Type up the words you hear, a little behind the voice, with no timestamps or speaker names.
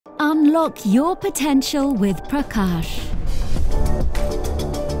Unlock your potential with Prakash.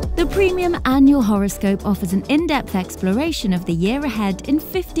 The premium annual horoscope offers an in-depth exploration of the year ahead in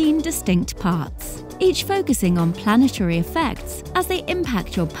 15 distinct parts, each focusing on planetary effects as they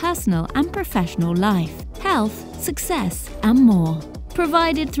impact your personal and professional life, health, success, and more.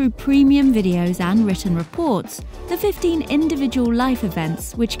 Provided through premium videos and written reports, the 15 individual life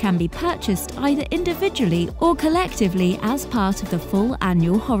events, which can be purchased either individually or collectively as part of the full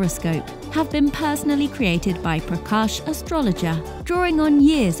annual horoscope, have been personally created by Prakash Astrologer, drawing on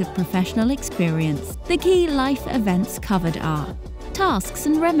years of professional experience. The key life events covered are tasks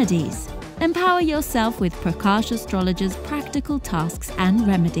and remedies. Empower yourself with Prakash Astrologer's practical tasks and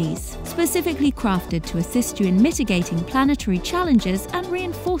remedies, specifically crafted to assist you in mitigating planetary challenges and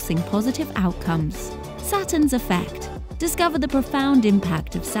reinforcing positive outcomes. Saturn's effect. Discover the profound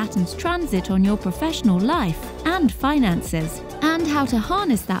impact of Saturn's transit on your professional life and finances, and how to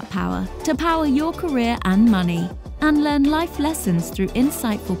harness that power to power your career and money, and learn life lessons through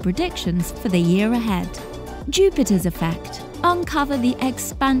insightful predictions for the year ahead. Jupiter's effect. Uncover the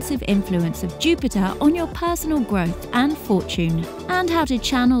expansive influence of Jupiter on your personal growth and fortune, and how to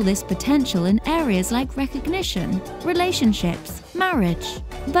channel this potential in areas like recognition, relationships, marriage,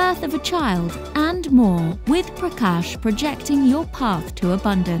 birth of a child, and more, with Prakash projecting your path to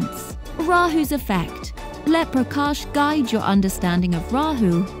abundance. Rahu's effect. Let Prakash guide your understanding of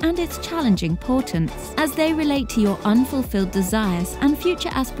Rahu and its challenging portents as they relate to your unfulfilled desires and future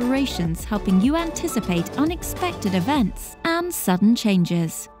aspirations, helping you anticipate unexpected events and sudden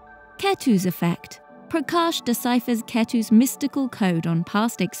changes. Ketu's effect. Prakash deciphers Ketu's mystical code on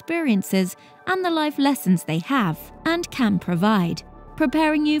past experiences and the life lessons they have and can provide,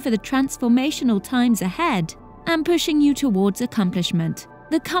 preparing you for the transformational times ahead and pushing you towards accomplishment,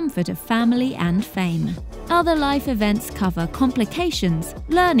 the comfort of family and fame. Other life events cover complications,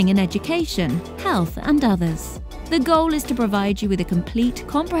 learning and education, health, and others. The goal is to provide you with a complete,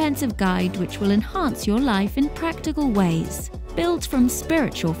 comprehensive guide which will enhance your life in practical ways, built from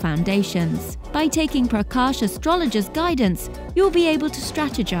spiritual foundations. By taking Prakash Astrologer's guidance, you'll be able to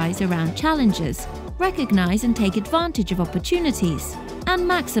strategize around challenges, recognize and take advantage of opportunities, and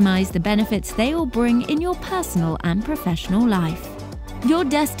maximize the benefits they will bring in your personal and professional life. Your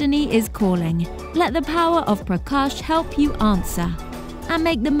destiny is calling. Let the power of Prakash help you answer and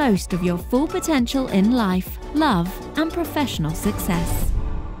make the most of your full potential in life, love, and professional success.